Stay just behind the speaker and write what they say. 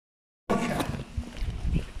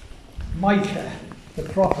Micah, the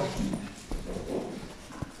prophet.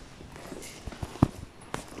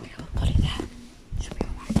 Put it there. Should be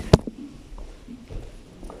all right.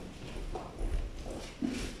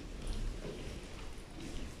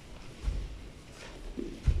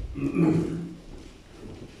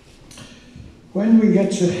 When we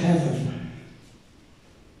get to heaven,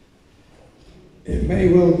 it may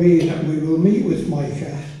well be that we will meet with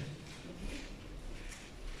Micah,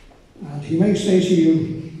 and he may say to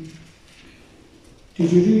you,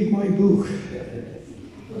 "Did you read my book?"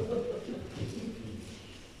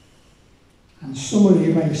 And some of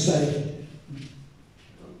you may say,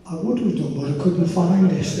 "I would have done, but I couldn't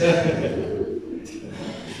find it."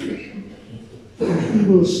 And he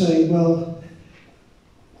will say, "Well,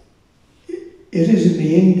 it is in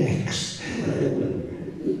the index."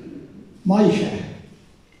 Micah,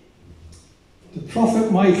 the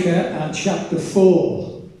prophet Micah, and chapter 4.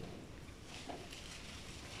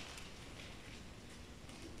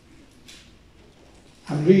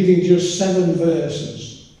 I'm reading just 7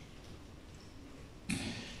 verses.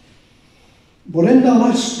 "But in the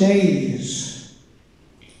last days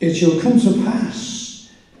it shall come to pass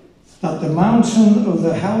that the mountain of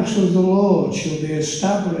the house of the Lord shall be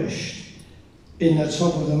established in the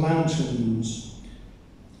top of the mountains,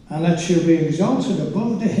 and it shall be exalted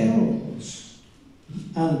above the hills,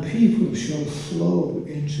 and people shall flow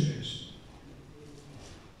into it.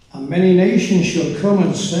 And many nations shall come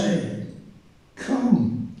and say,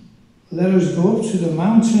 Come, let us go up to the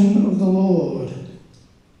mountain of the Lord,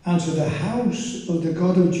 and to the house of the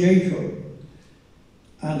God of Jacob,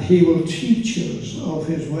 and he will teach us of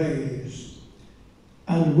his ways,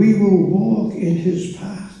 and we will walk in his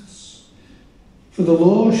paths. For the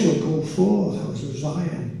Lord shall go forth out of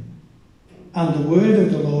Zion, and the word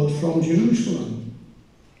of the Lord from Jerusalem.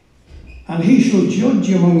 And he shall judge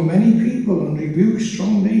among many people, and rebuke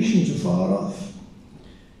strong nations afar off.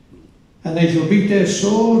 And they shall beat their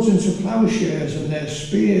swords into plowshares, and their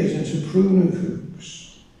spears into pruning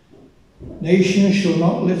hooks. Nation shall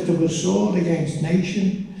not lift up a sword against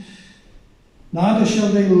nation, neither shall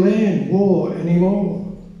they learn war any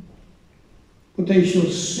more. But they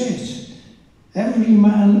shall sit, every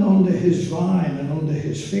man under his vine and under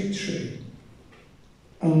his fig tree,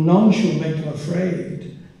 and none shall make them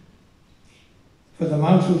afraid. For the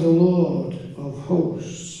mouth of the Lord of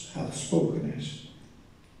hosts hath spoken it.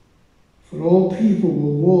 For all people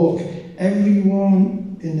will walk, every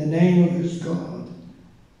one in the name of his God.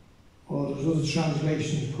 Or as other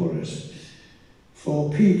translations put it, for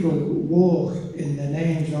people walk in the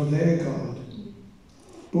names of their God.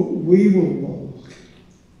 But we will walk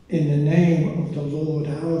in the name of the Lord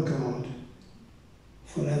our God,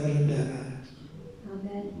 forever and ever.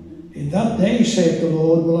 Amen. In that day, saith the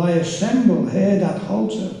Lord, will I assemble her that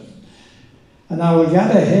halteth, and I will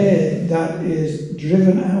gather her that is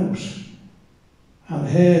driven out, and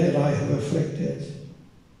her that I have afflicted.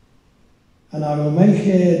 And I will make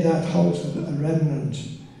her that halted a remnant,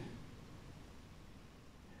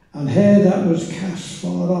 and her that was cast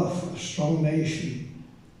far off a strong nation.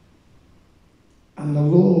 And the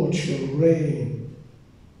Lord shall reign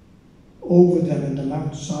over them in the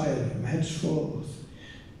Mount Zion from henceforth,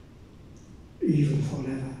 even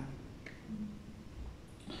forever.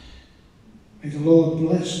 May the Lord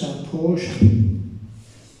bless that portion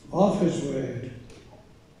of his word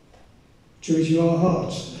to each of our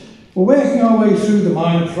hearts. We're working our way through the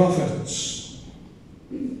minor prophets.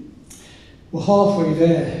 We're halfway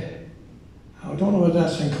there. I don't know whether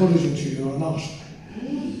that's encouraging to you or not,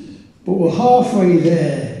 but we're halfway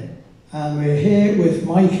there, and we're here with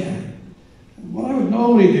Micah. What I would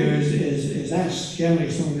normally do is ask generally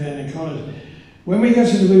somebody there in college, when we get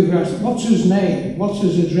to the book of Acts, what's his name, what's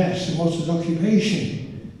his address, and what's his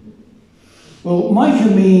occupation? Well,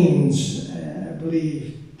 Micah means, I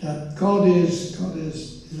believe, that God is,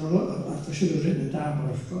 I should have written it down,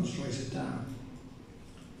 but I forgot to write it down.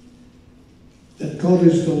 That God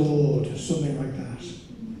is the Lord, something like that.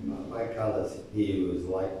 My call is he who is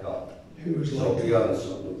like God. Who is So like we God. are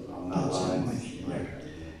something on that line.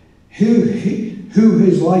 Who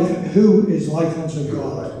is like unto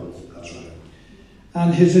God. That's right.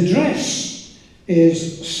 And his address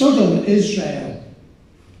is southern Israel.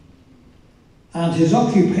 And his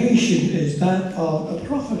occupation is that of a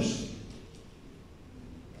prophet.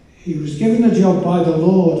 He was given a job by the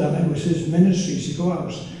Lord, and it was his ministry to go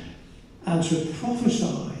out and to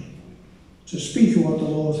prophesy, to speak of what the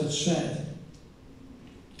Lord had said.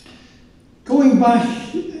 Going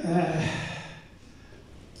back,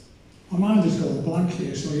 my mind is going blank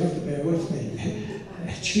here, so you have to bear with me.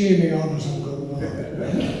 Cheer me on as I'm going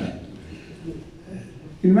on.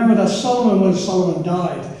 You remember that Solomon, when Solomon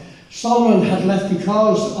died, Solomon had left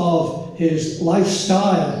because of his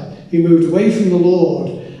lifestyle. He moved away from the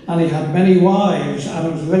Lord, and he had many wives, and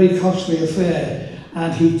it was a very costly affair,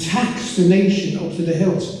 and he taxed the nation up to the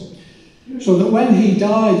hilt. So that when he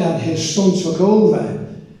died and his son took over,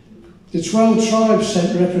 the 12 tribes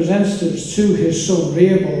sent representatives to his son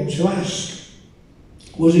Rehoboam to ask,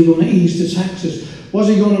 was he going to ease the taxes? Was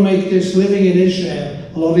he going to make this living in Israel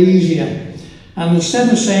a lot easier? And instead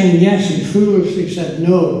of saying yes, he foolishly said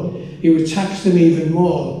no. He would tax them even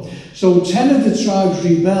more. So 10 of the tribes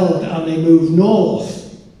rebelled and they moved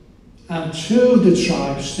north, and 2 of the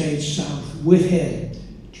tribes stayed south with him,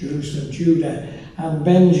 Jerusalem, Judah and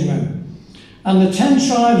Benjamin. And the 10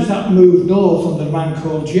 tribes that moved north under a man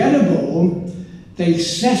called Jeroboam, they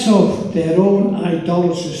set up their own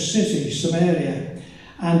idolatrous city, Samaria,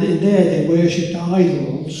 and in there they worshipped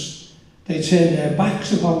idols. They turned their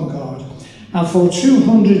backs upon God. And for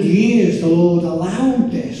 200 years the Lord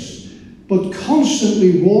allowed this, but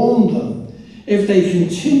constantly warned them, if they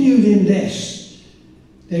continued in this,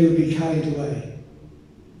 they would be carried away.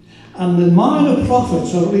 And the minor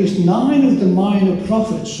prophets, or at least 9 of the minor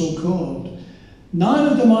prophets, so-called, 9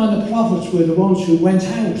 of the minor prophets were the ones who went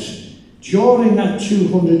out during that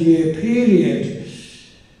 200-year period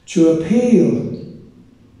to appeal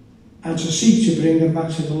and to seek to bring them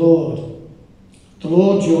back to the Lord. The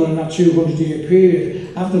Lord, during that 200-year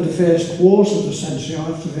period, after the first quarter of the century,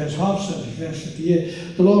 or after the first half century, first of the year,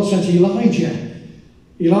 the Lord sent Elijah.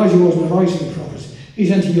 Elijah wasn't a rising prophet. He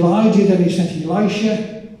sent Elijah, then he sent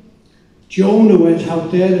Elisha. Jonah went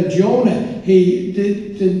out there, and Jonah,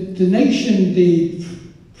 the nation, the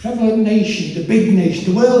prevalent nation, the big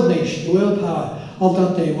nation, the world power of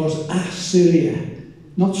that day was Assyria.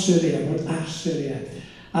 Not Syria, but Assyria.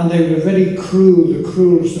 And they were very cruel, the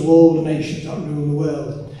cruelest of all the nations that rule the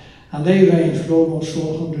world. And they reigned for almost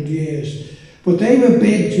 400 years. But they were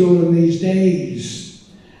big during these days.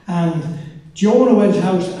 And Jonah went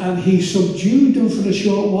out and he subdued them for a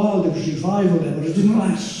short while. There was revival there, but it didn't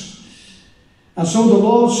last. And so the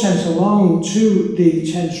Lord sent along to the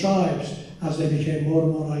 10 tribes, as they became more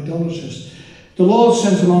and more idolatrous. The Lord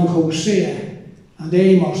sent along Hosea and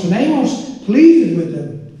Amos. And Amos pleaded with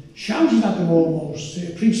them, shouted at them almost,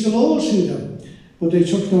 preached the Lord to them, but they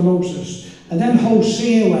took no notice. And then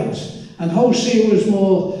Hosea went, and Hosea was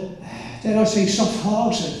more, dare I say,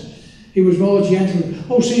 soft-hearted. He was more gentle.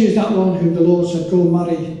 Hosea is that one who the Lord said, go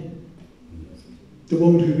marry the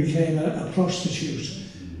woman who became a prostitute.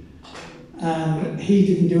 And he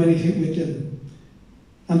didn't do anything with them.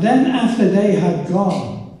 And then after they had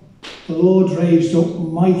gone, the Lord raised up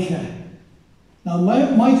Micah. Now,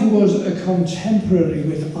 Micah was a contemporary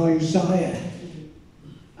with Isaiah,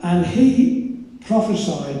 and he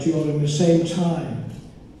prophesied during the same time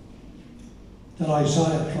that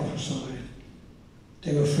Isaiah prophesied.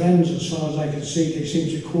 They were friends as far as I could see. They seemed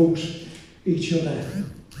to quote each other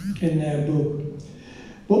in their book.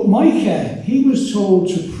 But Micah, he was told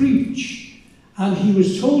to preach, and he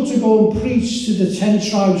was told to go and preach to the 10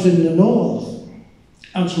 tribes in the north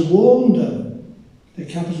and to warn them. The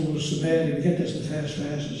capital was Samaria, we get this in the first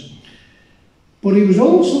verses. But he was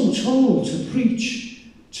also told to preach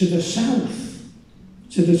to the south,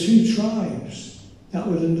 to the 2 tribes that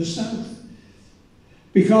were in the south.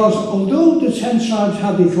 Because although the 10 tribes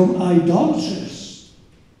had become idolatrous,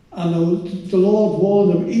 and the Lord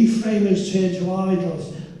warned them, Ephraim has turned to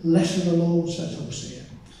idols, lesser alone, said Hosea.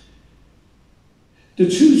 The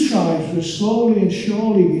 2 tribes were slowly and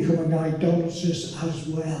surely becoming idolatrous as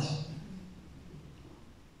well.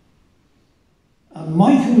 And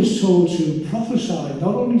Micah was told to prophesy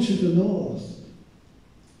not only to the north,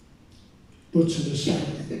 but to the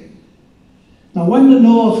south. Now, when the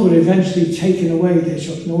north were eventually taken away, they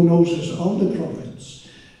took no notice of the prophets.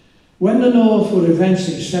 When the north were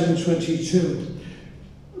eventually 722,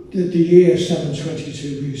 the year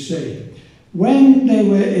 722 BC, when they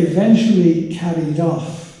were eventually carried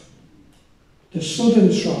off, the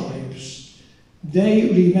southern tribes, they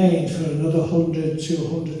remained for another 100 to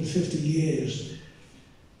 150 years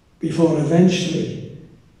before eventually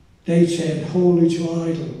they turned wholly to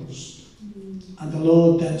idols. And the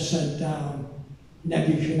Lord then sent down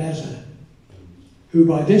Nebuchadnezzar, who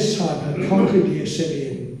by this time had conquered the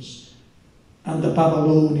Assyrians, and the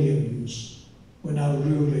Babylonians were now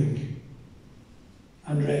ruling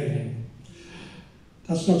and reigning.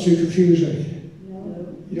 That's not too confusing.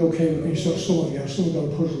 No. You're okay with me, so some of you have still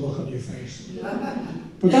got a puzzled look on your face.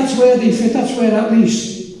 But that's where they fit, that's where at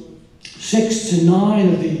least 6 to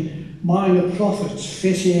 9 of the minor prophets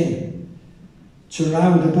fit in to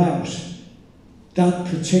round about that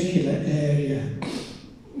particular area.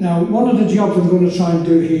 Now, one of the jobs I'm going to try and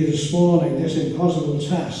do here this morning, this impossible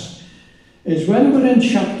task, is when we're in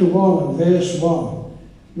chapter 1 and verse 1,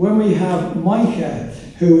 when we have Micah,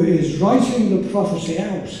 who is writing the prophecy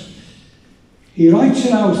out. He writes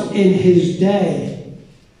it out in his day.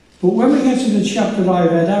 But when we get to the chapter I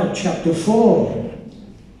read out, chapter 4,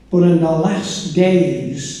 but in the last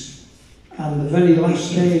days, and the very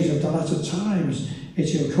last days of the latter times, it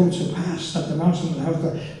shall come to pass that the mountain of the house of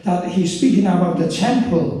God, that he's speaking about the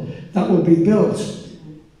temple that will be built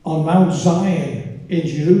on Mount Zion in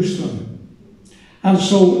Jerusalem. And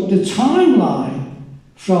so the timeline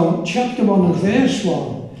from chapter 1 and verse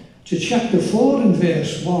 1 to chapter 4 and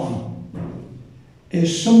verse 1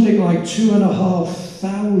 is something like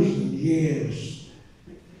 2,500 years.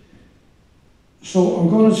 So I'm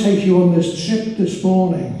going to take you on this trip this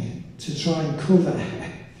morning to try and cover,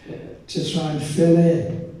 to try and fill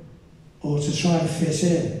in, or to try and fit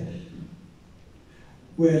in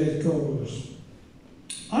where it goes.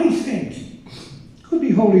 I think, could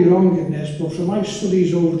be wholly wrong in this, but from my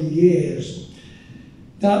studies over the years,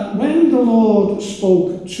 that when the Lord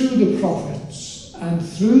spoke to the prophets and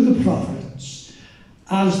through the prophets,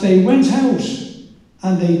 as they went out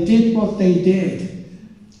and they did what they did,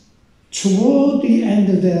 toward the end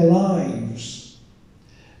of their lives,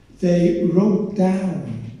 they wrote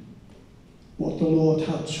down what the Lord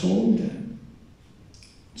had told them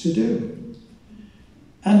to do.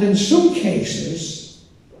 And in some cases,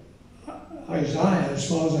 Isaiah, as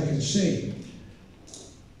far as I can see,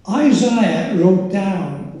 Isaiah wrote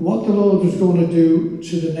down what the Lord was going to do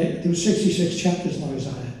to there were 66 chapters in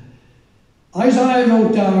Isaiah. Isaiah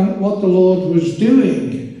wrote down what the Lord was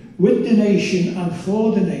doing with the nation and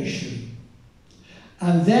for the nation.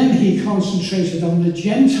 And then he concentrated on the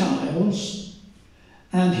Gentiles,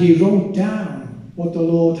 and he wrote down what the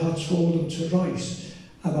Lord had told him to write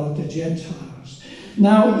about the Gentiles.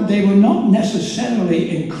 Now, they were not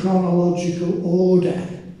necessarily in chronological order.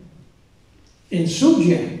 In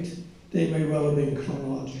subject, they may well have been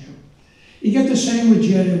chronological. You get the same with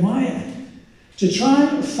Jeremiah. To try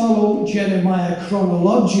and follow Jeremiah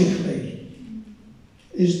chronologically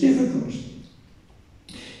is difficult.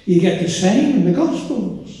 You get the same in the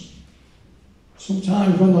Gospels.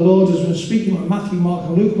 Sometimes when the Lord has been speaking with Matthew, Mark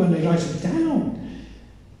and Luke, when they write it down,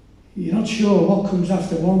 you're not sure what comes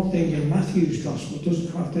after one thing in Matthew's Gospel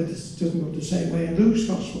doesn't go the same way in Luke's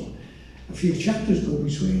Gospel. A few chapters go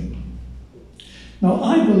between. Now,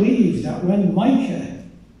 I believe that when Micah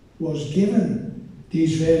was given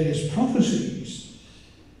these various prophecies,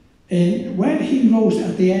 when he wrote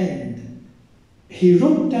at the end, he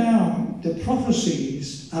wrote down the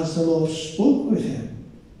prophecies as the Lord spoke with him,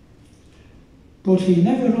 but he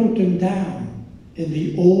never wrote them down in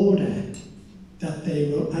the order that they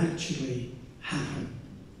will actually happen.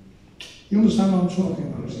 You understand what I'm talking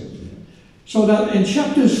about? So that in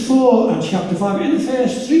chapters 4 and chapter 5, in the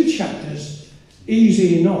first 3 chapters,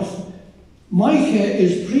 easy enough, Micah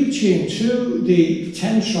is preaching to the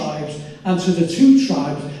 10 tribes and to the 2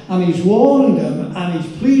 tribes, and he's warning them, and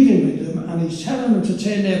he's pleading with them, and he's telling them to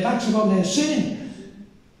turn their backs upon their sin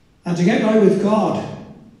and to get right with God,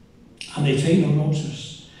 and they take no notice.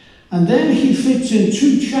 And then he fits in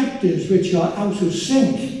 2 chapters which are out of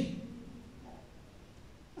sync.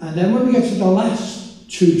 And then when we get to the last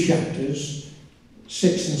 2 chapters,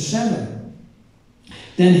 6 and 7,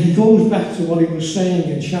 then he goes back to what he was saying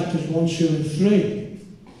in chapters 1, 2 and 3.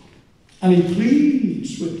 And he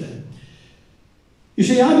pleads with them. You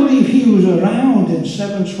see, I believe he was around in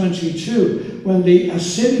 722 when the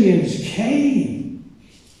Assyrians came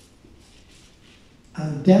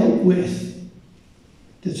and dealt with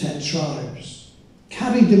the 10 tribes,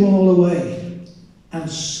 carried them all away and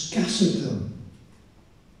scattered them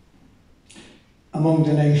among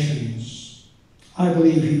the nations. I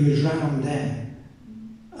believe he was round then.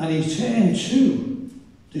 And he turned to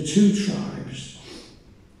the 2 tribes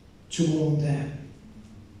to warn them.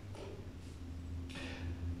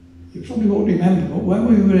 You probably won't remember, but when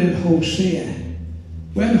we were in Hosea,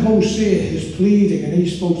 when Hosea is pleading and he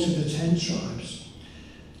spoke to the 10 tribes,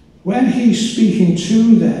 when he's speaking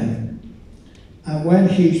to them and when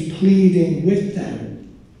he's pleading with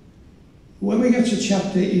them, when we get to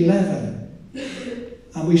chapter 11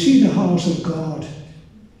 and we see the heart of God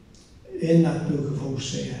in that book of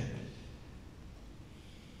Hosea,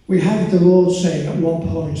 we have the Lord saying at one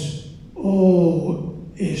point, "Oh,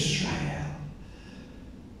 Israel,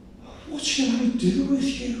 what shall I do with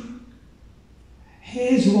you?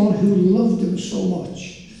 Here's one who loved them so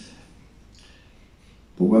much."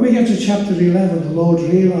 But when we get to chapter 11, the Lord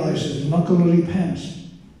realizes he's not going to repent.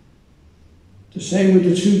 The same with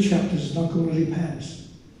the 2 chapters, he's not going to repent.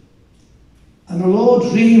 And the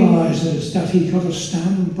Lord realizes that he's got to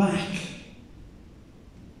stand back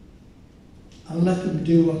and let them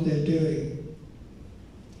do what they're doing.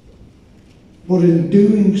 But in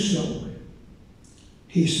doing so,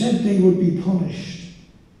 he said they would be punished.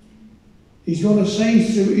 He's going to say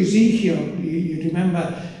through Ezekiel, you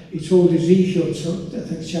remember, he told Ezekiel, I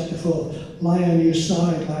think it's chapter 4, lie on your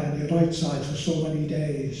side, lie on your right side for so many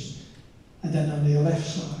days, and then on your left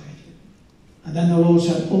side. And then the Lord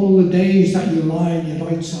said, all the days that you lie on your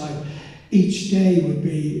right side, each day would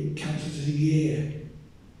be counted as a year.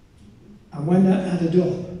 And when that added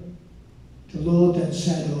up, the Lord then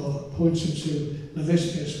said, or points him to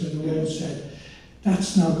Leviticus, where the Lord said,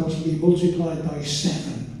 that's now going to be multiplied by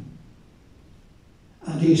 7.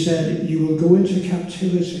 And he said, you will go into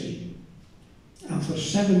captivity, and for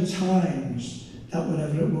 7 times that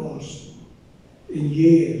whatever it was, in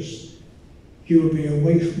years, you will be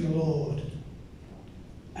away from the Lord.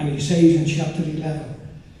 And he says in chapter 11,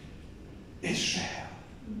 Israel,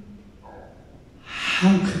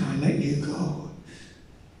 how can I let you go?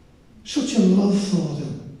 Such a love for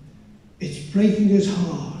them. It's breaking his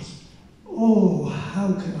heart. Oh,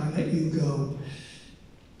 how can I let you go?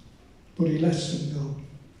 But he lets them go.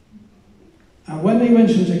 And when they went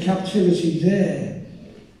into captivity there,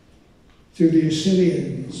 through the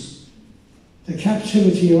Assyrians, the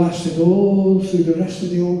captivity lasted all through the rest of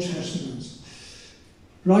the Old Testament,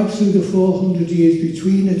 right through the 400 years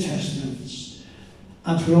between the Testaments,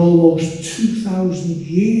 and for almost 2,000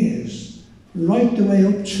 years, right the way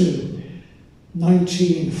up to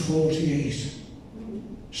 1948.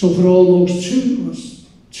 So for almost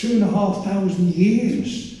 2,500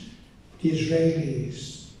 years, the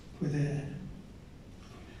Israelis were there.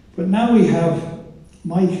 But now we have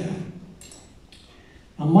Micah.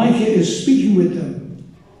 And Micah is speaking with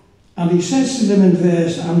them. And he says to them in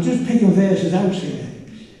verse, I'm just picking verses out here,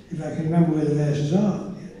 if I can remember where the verses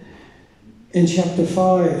are. In chapter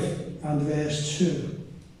 5 and verse 2.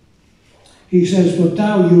 He says, but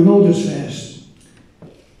thou, you know this verse.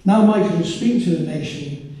 Now Micah is speaking to the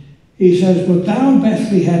nation. He says, but thou,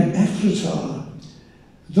 Bethlehem Ephratah,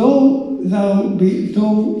 though thou be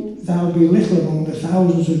little among the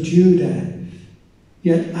thousands of Judah,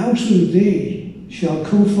 yet out of thee shall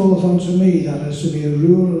come forth unto me that is to be a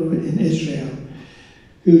ruler in Israel,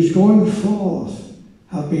 whose going forth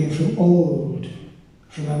have been from old,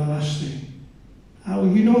 from everlasting. Now,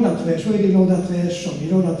 you know that verse. Where do you know that verse from?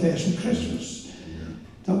 You know that verse from Christmas.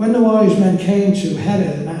 That when the wise men came to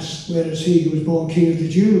Herod and asked, where is he who was born king of the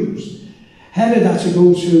Jews? Herod had to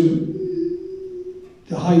go to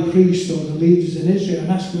the high priest or the leaders in Israel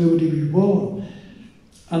and ask where would he be born.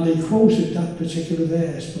 And they quoted that particular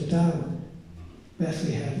verse, but thou,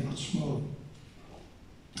 Bethlehem, not small.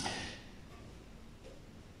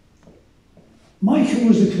 Micah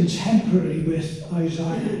was a contemporary with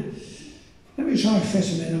Isaiah. Let me try and fit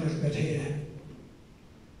him in a little bit here.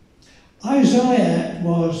 Isaiah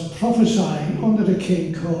was prophesying under a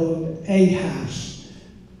king called Ahaz.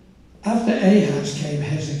 After Ahaz came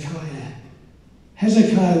Hezekiah.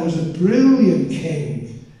 Hezekiah was a brilliant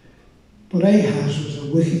king, but Ahaz was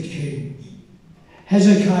a wicked king.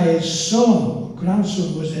 Hezekiah's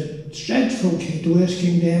grandson, was a dreadful king, the worst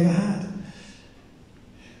king they ever had.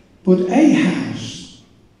 But Ahaz,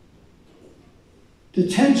 the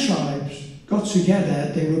 10 tribes got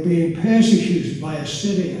together. They were being persecuted by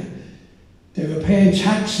Assyria. They were paying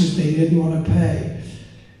taxes they didn't want to pay.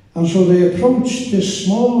 And so they approached this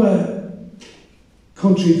smaller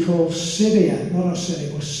country called Syria, not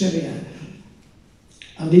Assyria, but Syria,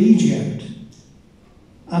 and Egypt.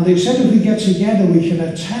 And they said if we get together we can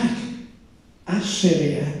attack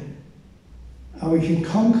Assyria and we can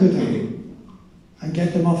conquer them and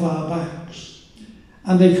get them off our backs.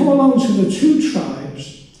 And they come along to the 2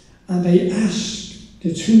 tribes and they ask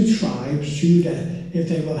the 2 tribes, Judah, if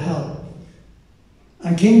they will help.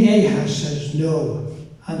 And King Ahaz says no.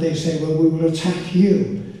 And they say, well, we will attack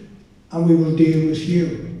you and we will deal with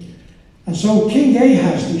you. And so King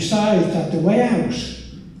Ahaz decides that the way out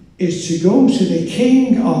is to go to the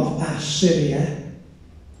king of Assyria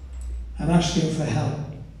and ask him for help.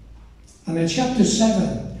 And in chapter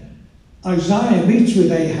 7, Isaiah meets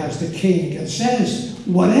with Ahaz the king and says,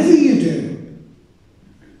 whatever you do,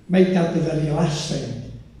 make that the very last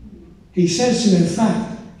thing. He says to him, in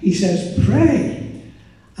fact, he says, pray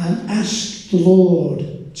and ask the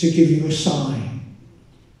Lord to give you a sign.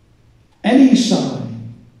 Any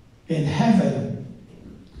sign in heaven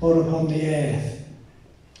or upon the earth.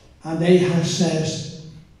 And Ahaz says,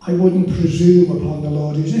 I wouldn't presume upon the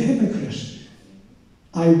Lord. He's a hypocrite.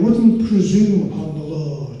 I wouldn't presume upon the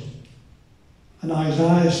Lord. And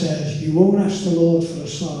Isaiah says, you won't ask the Lord for a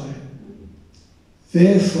sign.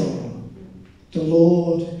 Therefore, the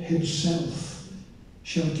Lord himself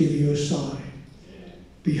shall give you a sign.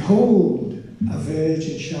 Behold, a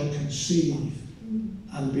virgin shall conceive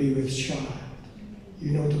and be with child.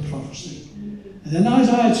 You know the prophecy. And then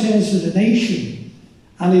Isaiah turns to the nation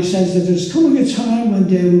and he says that there's coming a time when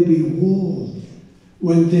there will be war,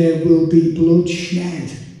 when there will be blood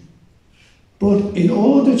shed. But in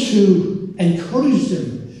order to encourage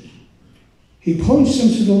them, he points them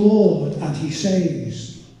to the Lord and he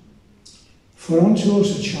says, for unto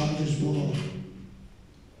us a child is born,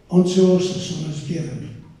 unto us a son is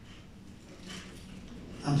given,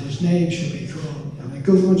 and his name shall be called, and the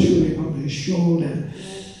government shall be upon his shoulder,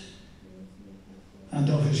 and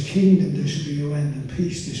of his kingdom there shall be no end, and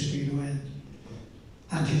peace there shall be no end.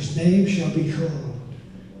 And his name shall be called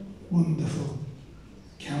Wonderful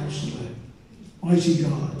Counselor, Mighty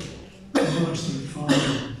God, Everlasting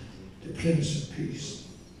Father, the Prince of Peace.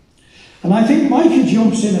 And I think Micah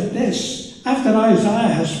jumps in at this. After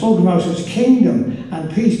Isaiah has spoken about his kingdom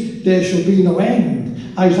and peace, there shall be no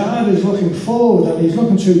end. Isaiah is looking forward and he's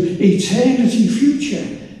looking to eternity future,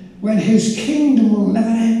 when his kingdom will never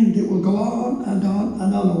end. It will go on and on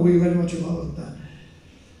and on. And we very much about that.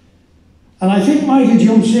 And I think Micah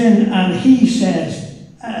jumps in and he says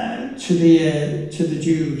to the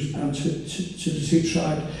Jews and to the two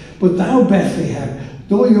tribes, but thou Bethlehem,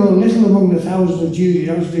 though you are little among the thousands of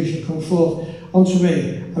Judah, there shall come forth unto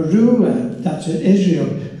me a ruler, that's in Israel,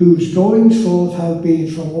 whose goings forth have been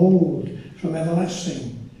from old, from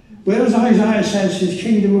everlasting. Whereas Isaiah says his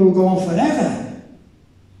kingdom will go on forever,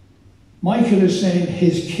 Micah is saying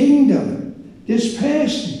his kingdom, this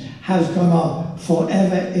person, has gone on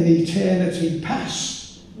forever in eternity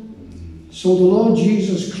past. So the Lord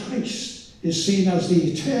Jesus Christ is seen as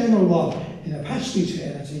the eternal one in a past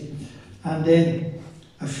eternity and in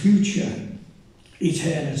a future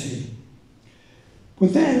eternity.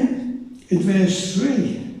 But then in verse 5,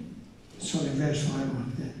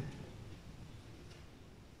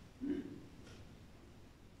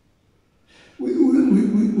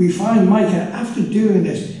 we find Micah, after doing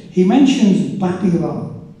this, he mentions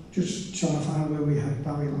Babylon. Just trying to find where we have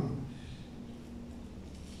Babylon.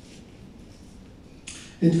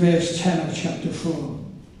 In verse 10 of chapter 4.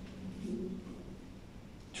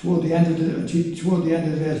 Toward the end of the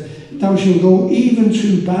verse, thou shalt go even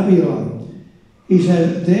to Babylon. He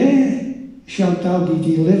said, there shalt thou be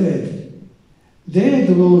delivered. There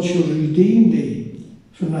the Lord shall redeem thee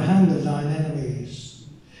from the hand of thine enemies.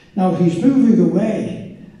 Now he's moving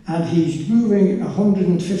away, and he's moving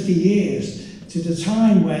 150 years to the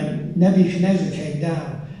time when Nebuchadnezzar came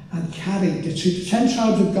down and carried the 10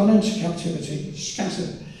 tribes have gone into captivity,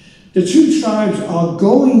 scattered. The 2 tribes are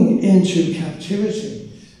going into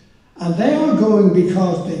captivity, and they are going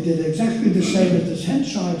because they did exactly the same as the 10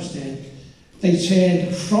 tribes did. They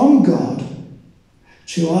turned from God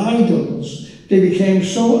to idols. They became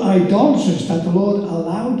so idolatrous that the Lord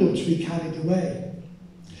allowed them to be carried away.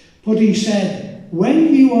 But he said,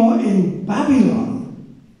 when you are in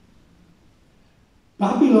Babylon,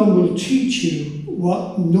 Babylon will teach you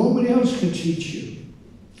what nobody else can teach you.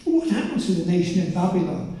 What happened to the nation in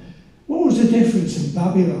Babylon? What was the difference in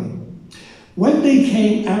Babylon? When they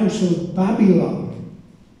came out of Babylon,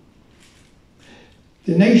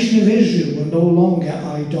 the nation of Israel were no longer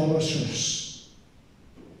idolatrous.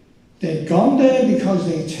 They'd gone there because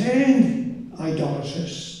they turned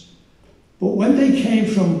idolatrous. But when they came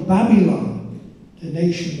from Babylon, the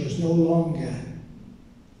nation was no longer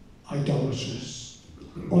idolatrous.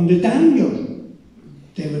 Under Daniel,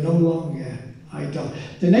 they were no longer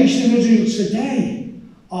idolatrous. The nation of Israel today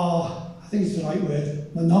are, I think it's the right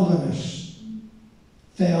word, monogamous.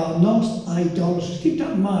 They are not idolatrous. Keep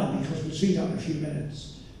that in mind because we'll see that in a few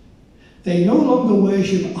minutes. They no longer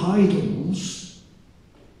worship idols,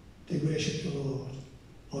 they worship the Lord,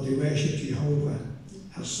 or they worship Jehovah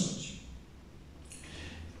as such.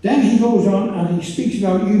 Then he goes on and he speaks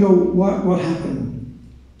about, what happened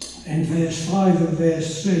in verse 5 and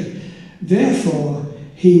verse 3. Therefore,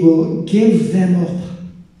 he will give them up.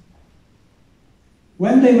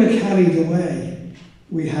 When they were carried away,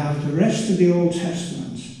 we have the rest of the Old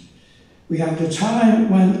Testament. We have the time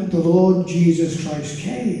when the Lord Jesus Christ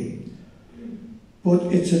came. But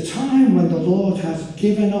it's a time when the Lord has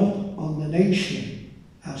given up on the nation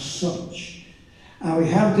as such. And we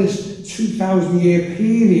have this 2,000-year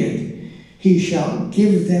period. He shall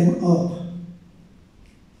give them up.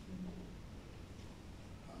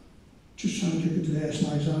 Just trying to look at the verse in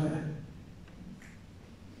Isaiah.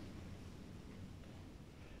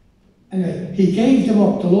 Anyway, he gave them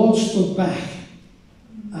up. The Lord stood back.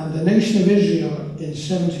 And the nation of Israel in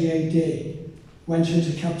 70 AD went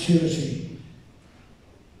into captivity.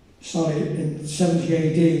 In 70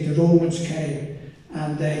 AD, the Romans came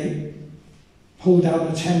and they pulled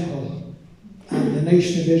down the temple, and the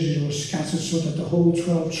nation of Israel was scattered, so that the whole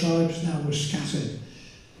 12 tribes now were scattered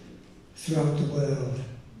throughout the world.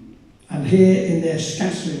 And here in their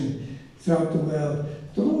scattering throughout the world,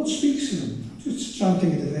 the Lord speaks to them. I'm just trying to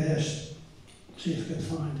think of the verse, see if I can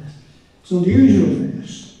find it. It's an unusual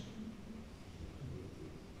verse.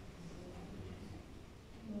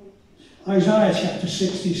 Isaiah chapter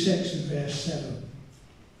 66 and verse 7.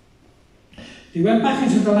 They went back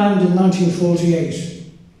into the land in 1948.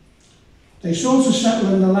 They sought to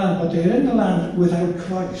settle in the land, but they're in the land without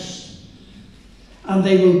Christ. And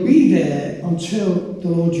they will be there until the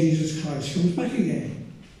Lord Jesus Christ comes back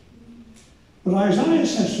again. But Isaiah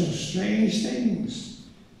says some strange things.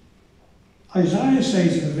 Isaiah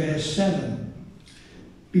says in verse 7,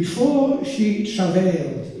 before she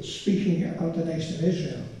travailed, speaking about the nation of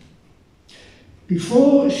Israel,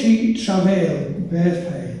 before she travailed,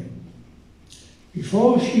 birth pain,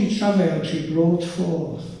 before she travailed, she brought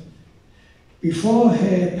forth. Before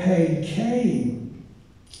her pain came,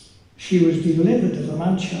 she was delivered of a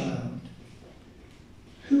man-child.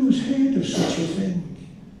 Who's heard of such a thing?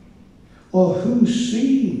 Or who's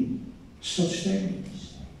seen such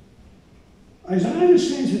things? Isaiah is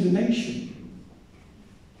saying to the nation,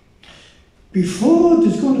 before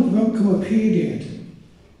there's going to come a period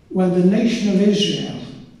when the nation of Israel,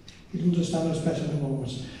 you understand this better than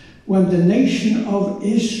most, when the nation of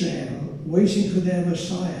Israel, waiting for their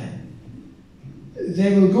Messiah,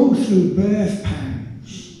 they will go through birth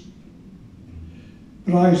pangs.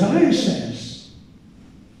 But Isaiah says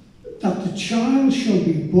that the child shall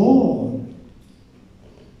be born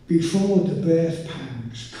before the birth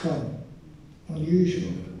pangs come.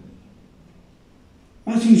 Unusual.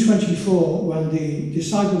 Matthew 24, when the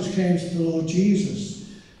disciples came to the Lord Jesus,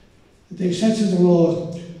 they said to the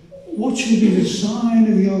Lord, what shall be the sign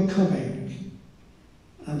of your coming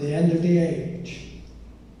and the end of the age?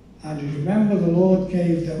 And you remember the Lord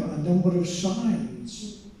gave them a number of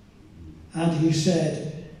signs. And he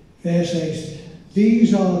said, verse 8,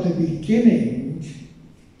 these are the beginning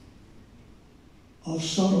of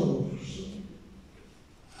sorrows.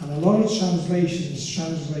 And a lot of translations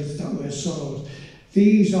translate that word sorrows.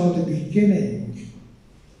 These are the beginning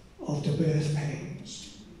of the birth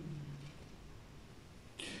pains.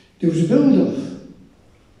 There was a build-up.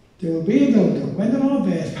 There will be a build-up. When there are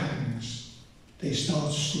birth pangs, they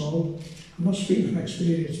start slow. I'm not speaking from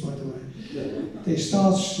experience, by the way. They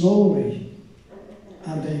start slowly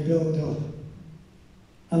and they build up.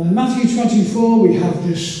 And in Matthew 24, we have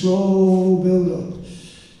this slow build-up.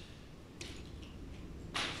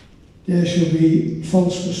 There shall be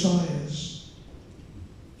false messiahs,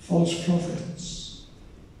 false prophets.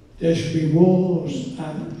 There shall be wars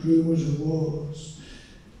and rumours of wars.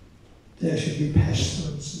 There shall be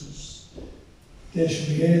pestilences. There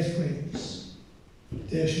shall be earthquakes.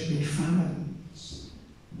 There shall be famines.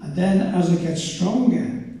 And then as it gets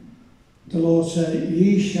stronger, the Lord said,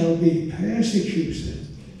 ye shall be persecuted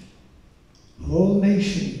of all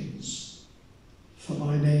nations for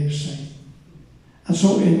my name's sake. And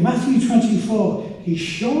so in Matthew 24, he's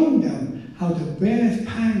showing them how the birth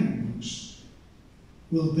pangs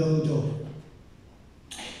will build up.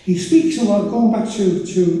 He speaks a lot, going back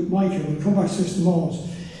to Micah, we'll come back to this in a moment.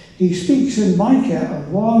 He speaks in Micah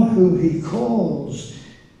of one who he calls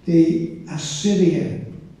the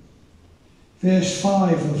Assyrian. Verse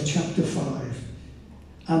 5 of chapter 5.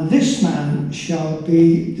 And this man shall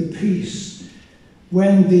be the peace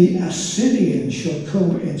when the Assyrian shall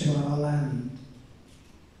come into our land.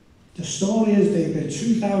 The story is they've been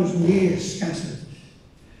 2,000 years scattered.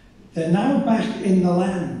 They're now back in the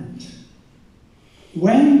land.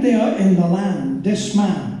 When they are in the land, this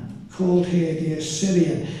man, called here the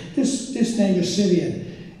Assyrian, this name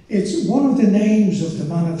Assyrian, it's one of the names of the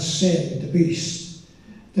man of sin, the beast.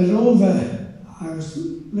 There are over, I was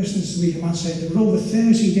listening to the man say, there are over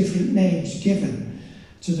 30 different names given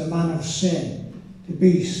to the man of sin, the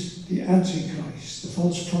beast, the Antichrist, the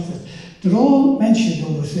false prophet. They're all mentioned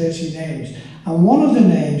over 30 names. And one of the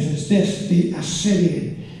names is this, the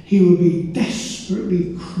Assyrian. He will be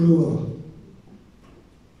desperately cruel.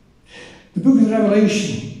 The book of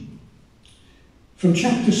Revelation, from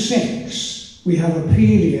chapter 6, we have a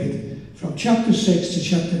period, from chapter 6 to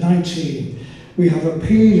chapter 19, we have a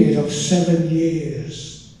period of 7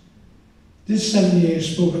 years. This 7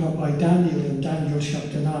 years spoken of by Daniel in Daniel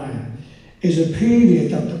chapter 9 is a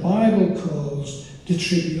period that the Bible calls the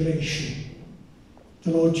tribulation.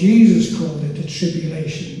 The Lord Jesus called it the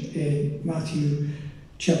tribulation in Matthew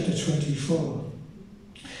chapter 24.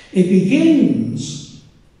 It begins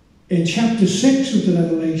in chapter 6 of the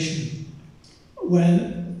Revelation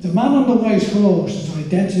when The man on the white horse is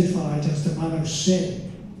identified as the man of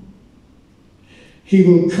sin. He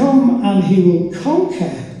will come and he will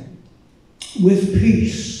conquer with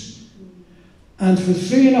peace. And for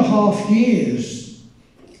 3.5 years,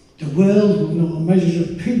 the world will know a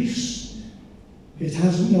measure of peace it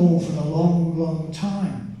hasn't known for a long, long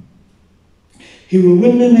time. He will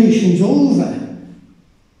win the nations over.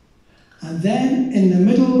 And then, in the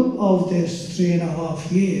middle of this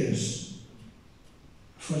 3.5 years,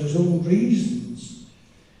 for his own reasons,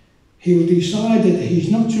 he will decide that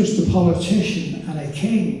he's not just a politician and a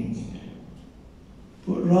king,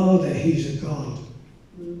 but rather he's a God.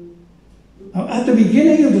 Now, at the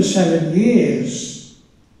beginning of the 7 years,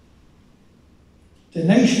 the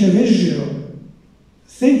nation of Israel,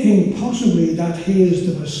 thinking possibly that he is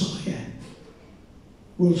the Messiah,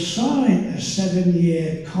 will sign a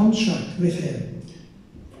 7-year contract with him,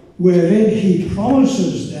 wherein he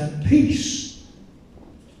promises them peace.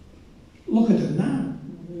 Look at them now.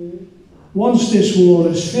 Once this war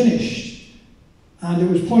is finished, and it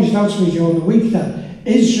was pointed out to me during the week that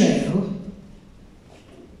Israel,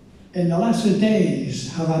 in the latter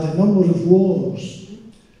days, have had a number of wars,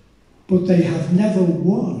 but they have never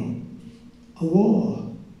won a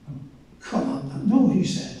war. Come on, no, he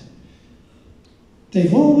said.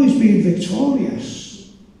 They've always been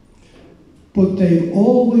victorious, but they've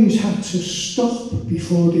always had to stop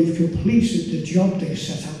before they've completed the job they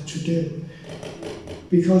set out to do.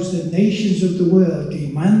 Because the nations of the world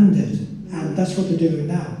demanded, and that's what they're doing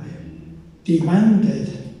now,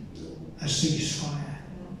 demanded a ceasefire.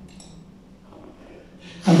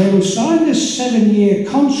 And they will sign this 7-year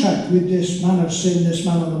contract with this man of sin, this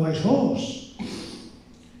man on the white horse.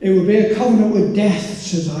 It will be a covenant with death,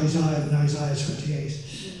 says Isaiah in Isaiah 28.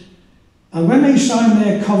 And when they sign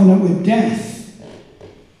their covenant with death,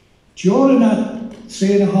 during that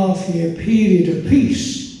 3.5-year period of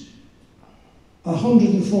peace,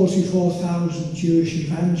 144,000 Jewish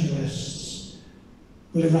evangelists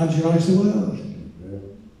will evangelize the world.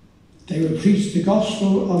 They will preach the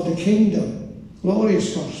gospel of the kingdom,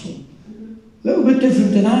 glorious gospel. A little bit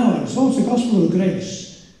different than ours. Oh, it's the gospel of grace.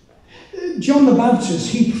 John the Baptist,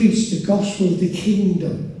 he preached the gospel of the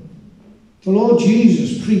kingdom. The Lord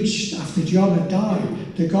Jesus preached, after John had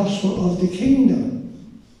died, the gospel of the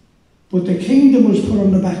kingdom. But the kingdom was put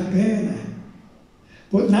on the back burner.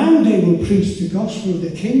 But now they will preach the gospel of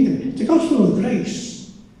the kingdom, the gospel of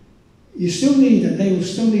grace. You still need it. They will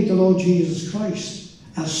still need the Lord Jesus Christ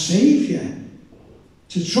as Saviour,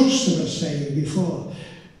 to trust him as Saviour before.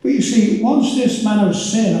 But you see, once this man of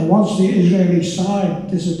sin, and once the Israelis sign,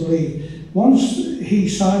 this is believed, once he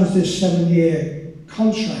signs this 7-year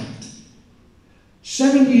contract,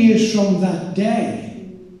 7 years from that day,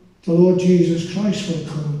 the Lord Jesus Christ will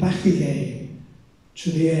come back again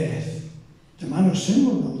to the earth. The man of sin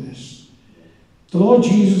will know this. The Lord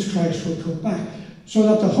Jesus Christ will come back, so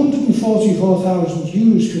that the 144,000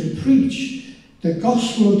 Jews can preach the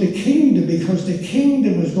gospel of the kingdom, because the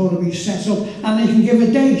kingdom is going to be set up, and they can give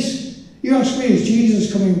a date. You ask me, is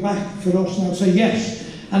Jesus coming back for us? And I'll say yes.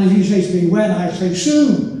 And if you say to me, when? I say,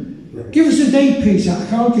 soon. Give us a date, Peter. I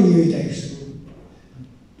can't give you a date.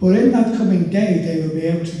 But in that coming day, they will be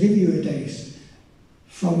able to give you a date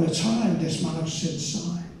from the time this man of sin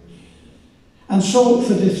signed. And so,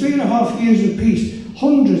 for the 3.5 years of peace,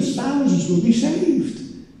 hundreds, thousands will be saved.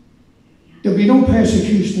 There'll be no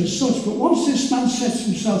persecution as such. But once this man sets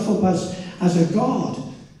himself up as a god,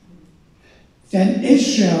 then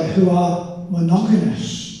Israel, who are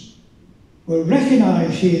monogamous, will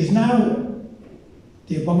recognise he is now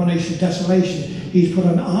the abomination of desolation. He's put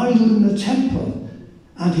an idol in the temple,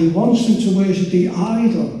 and he wants them to worship the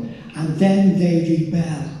idol, and then they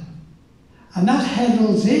rebel. And that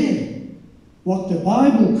heralds in what the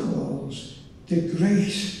Bible calls the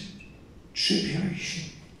Great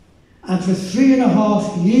Tribulation. And for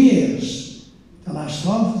 3.5 years, the last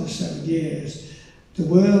half of the 7 years, the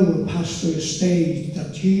world will pass through a stage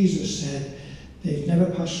that Jesus said they've never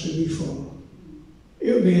passed through before.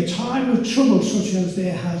 It will be a time of trouble such as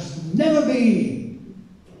there has never been,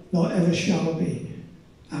 nor ever shall be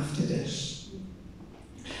after this.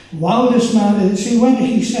 While this man, see, when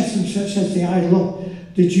he sets the idol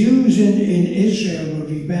up, the Jews in Israel will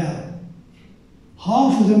rebel.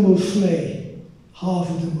 Half of them will flee, half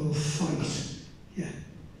of them will fight. Yeah.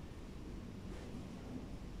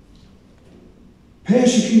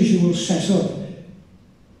 Persecution will set up.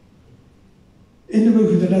 In the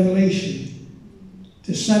book of the Revelation,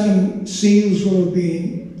 the 7 seals will have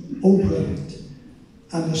been opened,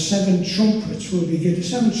 and the 7 trumpets will be given. The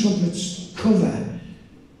 7 trumpets cover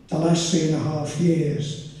the last 3.5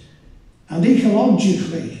 years. And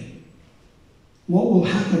ecologically, what will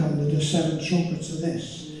happen under the 7 trumpets are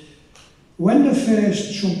this. When the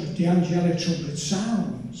first trumpet, the angelic trumpet,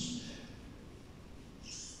 sounds,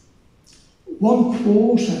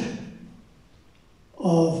 1/4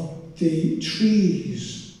 of the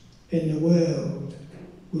trees in the world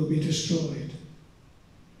will be destroyed.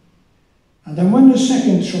 And then when the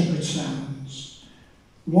second trumpet sounds,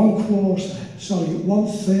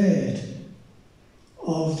 1/3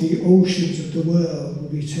 of the oceans of the world will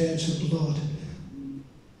be turned to blood.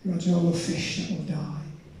 Imagine all the fish that will die,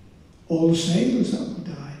 all the sailors that will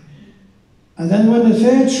die. And then when the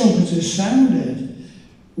third trumpet is sounded,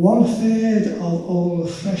 1/3 of all the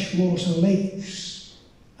freshwater lakes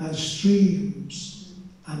and streams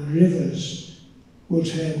and rivers will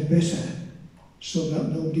turn bitter, so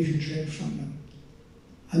that nobody can drink from them.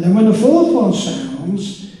 And then when the fourth one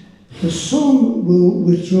sounds, the sun will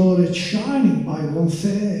withdraw its shining by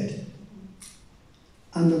 1/3,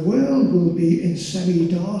 and the world will be in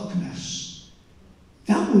semi-darkness.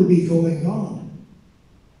 That will be going on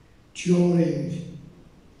during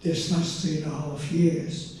this last 3.5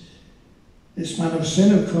 years. This man of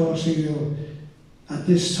sin, of course, at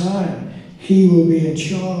this time, he will be in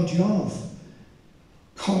charge of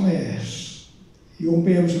commerce. You won't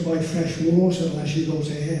be able to buy fresh water unless you go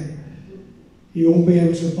to him. You won't be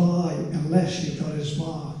able to buy unless you've got his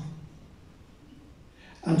mark.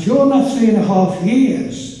 And during that 3.5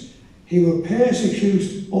 years, he will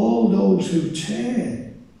persecute all those who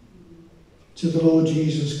turn to the Lord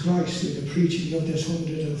Jesus Christ through the preaching of this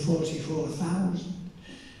 144,000.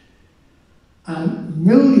 And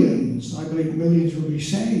millions, I believe millions, will be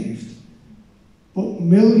saved, but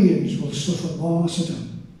millions will suffer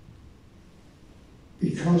martyrdom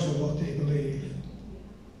because of what they believe.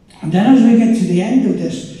 And then as we get to the end of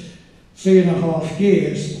this 3.5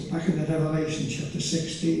 years, back in the Revelation chapter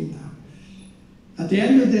 16 now, at the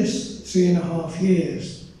end of this 3.5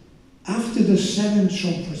 years, after the 7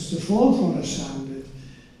 trumpets, the 4th one has sounded,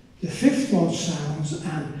 the 5th one sounds,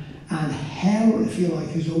 and hell, if you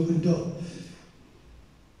like, is opened up.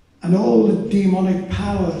 And all the demonic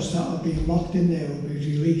powers that have been locked in there will be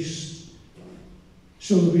released.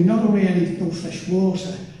 So there'll be not only no fresh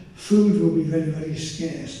water, food will be very, very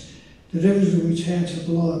scarce. The rivers will be turned to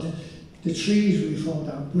blood. The trees will be fall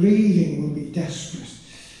down. Breathing will be desperate.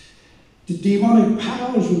 The demonic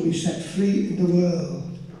powers will be set free in the world.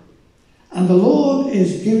 And the Lord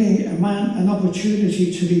is giving a man an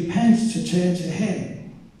opportunity to repent, to turn to him.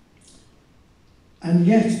 And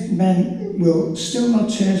yet men will still not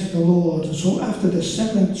turn to the Lord. And so after the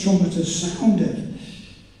 7th trumpet has sounded,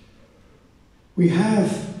 we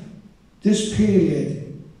have this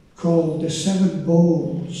period called the 7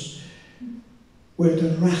 bowls, where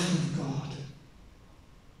the wrath of God,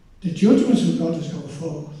 the judgment of God has gone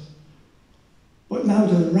forth. But now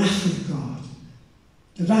the wrath of God.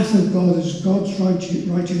 The wrath of God is God's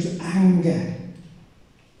righteous anger.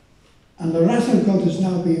 And the wrath of God is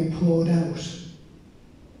now being poured out.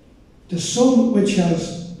 The sun, which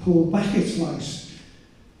has pulled back its light,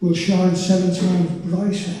 will shine 7 times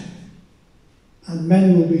brighter, and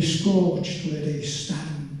men will be scorched where they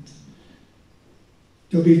stand.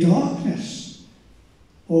 There'll be darkness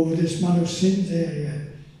over this man of sin's area.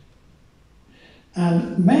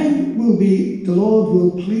 And men will be, the Lord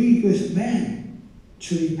will plead with men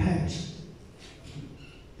to repent,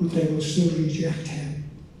 but they will still reject him.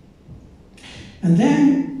 And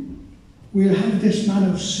then we'll have this man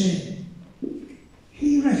of sin.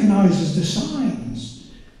 He recognises the signs,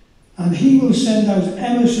 and he will send out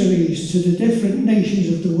emissaries to the different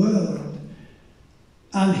nations of the world,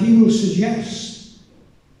 and he will suggest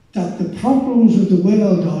that the problems of the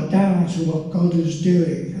world are down to what God is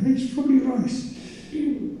doing. And he's probably right.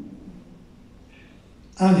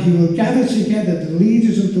 And he will gather together the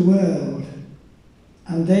leaders of the world,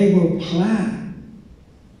 and they will plan,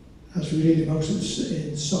 as we read about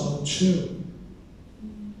in Psalm 2.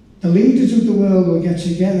 The leaders of the world will get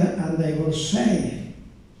together and they will say,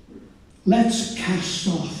 let's cast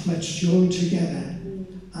off, let's join together,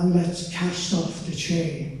 and let's cast off the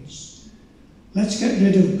chains. Let's get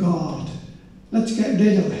rid of God. Let's get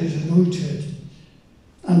rid of his anointed.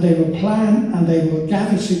 And they will plan and they will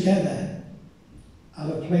gather together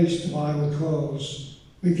at a place the Bible calls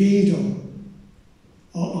Megiddo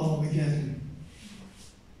or Armageddon.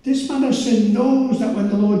 This man of sin knows that when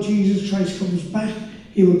the Lord Jesus Christ comes back,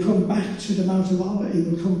 he will come back to the Mount of Olives. He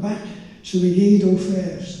will come back to Megiddo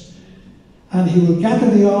first. And he will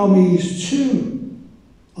gather the armies to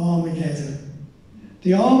Armageddon.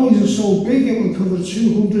 The armies are so big it will cover a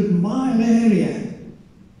 200-mile area.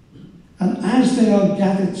 And as they are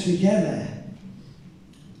gathered together,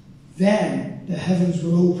 then the heavens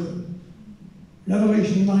will open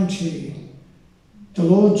Revelation 19, the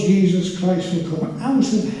Lord Jesus Christ will come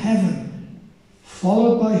out of heaven,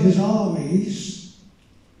 followed by his armies.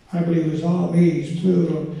 I believe his armies,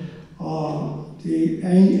 plural, are the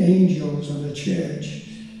angels of the church.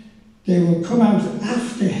 They will come out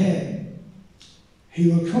after him. He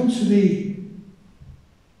will come to the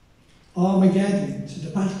Armageddon, to the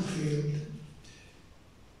battlefield.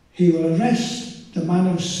 He will arrest the man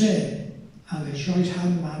of sin and his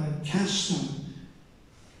right-hand man and cast them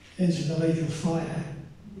into the lake of fire.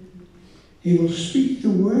 He will speak the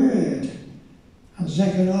word, and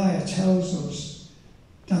Zechariah tells us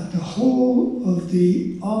that the whole of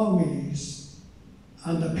the armies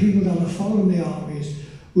and the people that are following the armies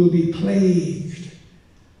will be plagued.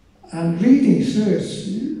 And reading through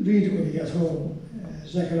it, read it when you get home,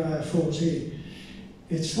 Zechariah 14,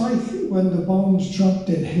 it's like when the bombs dropped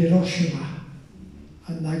in Hiroshima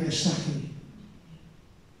and Nagasaki.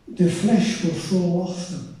 The flesh will fall off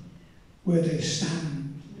them where they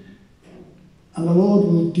stand, and the Lord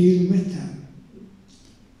will deal with them.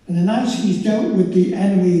 And then as he's dealt with the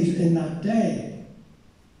enemies in that day,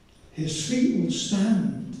 his feet will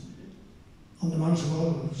stand on the Mount of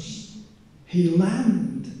Olives. He'll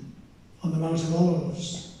land on the Mount of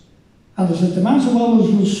Olives. And it said the Mount of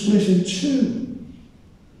Olives will split in two.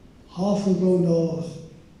 Half will go north,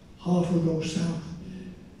 half will go south.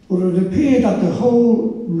 But it would appear that the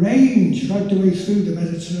whole range, right the way through the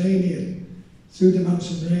Mediterranean, through the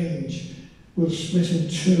mountain range, will split in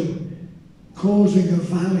two, causing a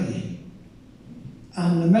valley.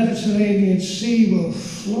 And the Mediterranean Sea will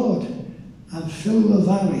flood and fill the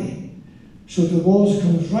valley. So the water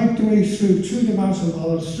comes right the way through to the Mount of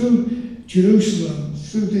Olives, through Jerusalem,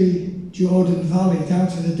 through the Jordan Valley, down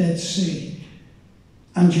to the Dead Sea.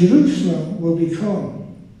 And Jerusalem will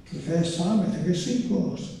become, for the first time, I think, a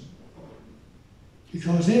seaport.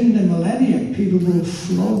 Because in the millennium, people will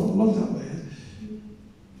flow, I love that word,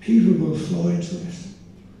 people will flow into it.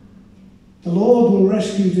 The Lord will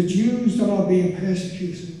rescue the Jews that are being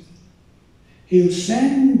persecuted. He'll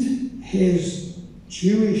send his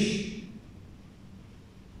Jewish,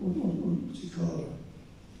 what do you call it?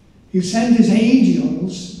 He'll send his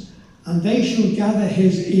angels, and they shall gather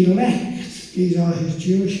his elect, these are his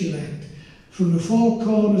Jewish elect, from the four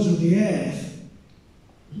corners of the earth.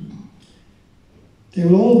 They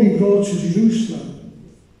will all be brought to Jerusalem.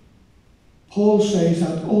 Paul says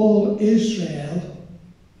that all Israel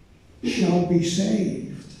shall be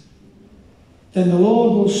saved. Then the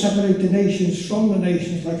Lord will separate the nations from the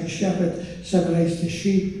nations like a shepherd separates the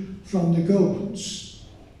sheep from the goats.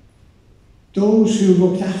 Those who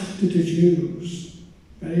looked after the Jews,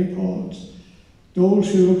 very important,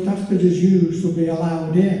 those who looked after the Jews will be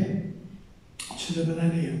allowed in to the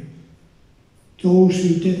millennium. Those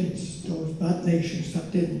who didn't, those bad nations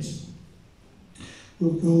that didn't,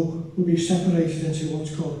 will be separated into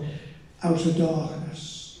what's called outer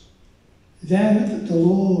darkness. Then the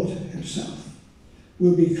Lord himself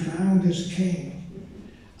will be crowned as king,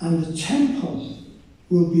 and the temple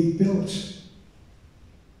will be built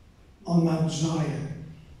on Mount Zion.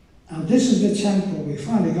 And this is the temple, we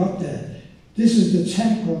finally got there, this is the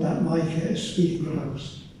temple that Micah is speaking about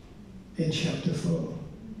in chapter 4.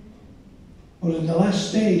 But in the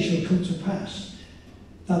last day shall come to pass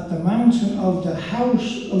that the mountain of the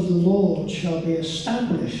house of the Lord shall be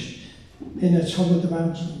established in the top of the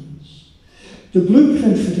mountains. The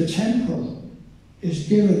blueprint for the temple is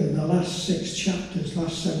given in the last 6 chapters,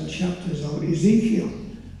 last 7 chapters of Ezekiel.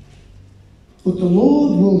 But the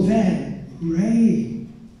Lord will then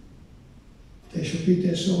reign. They shall beat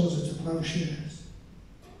their swords into plowshares.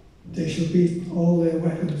 They shall beat all their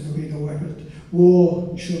weapons, there'll be no weapons.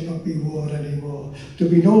 War shall not be war anymore.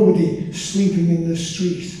 There'll be nobody sleeping in the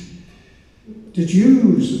street. The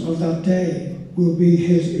Jews of that day will be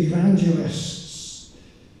his evangelists.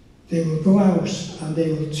 They will go out and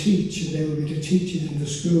they will teach, and they will be the teachers in the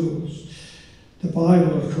schools. The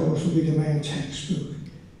Bible, of course, will be the main textbook.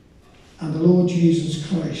 And the Lord Jesus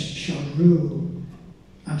Christ shall rule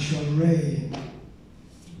and shall reign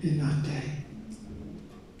in that day.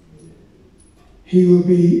 He will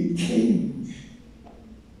be king.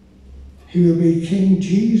 He will be King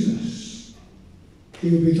Jesus.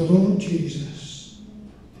 He will be the Lord Jesus.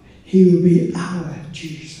 He will be our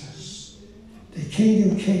Jesus, the King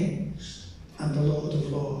of Kings and the Lord of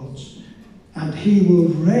Lords. And he will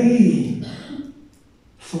reign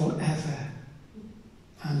forever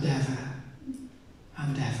and ever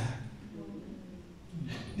and ever.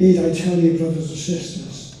 Need I tell you, brothers and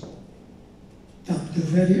sisters, that the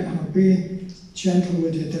very, and I'm being gentle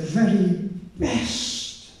with you, the very best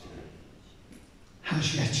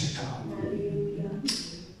has yet to come.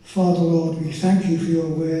 Father, Lord, we thank you for your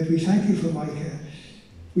word. We thank you for Micah.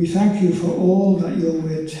 We thank you for all that your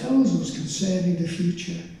word tells us concerning the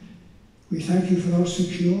future. We thank you for our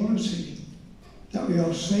security, that we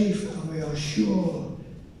are safe and we are sure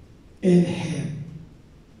in him.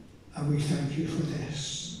 And we thank you for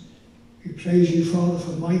this. We praise you, Father,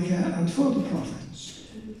 for Micah and for the prophets,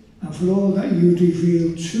 and for all that you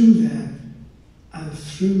reveal to them and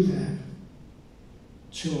through them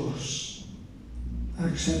to us.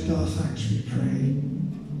 Accept our thanks, we pray.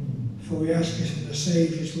 For we ask it in the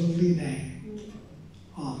Saviour's lovely name.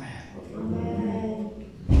 Amen. Amen.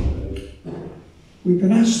 We've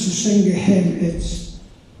been asked to sing a hymn. It's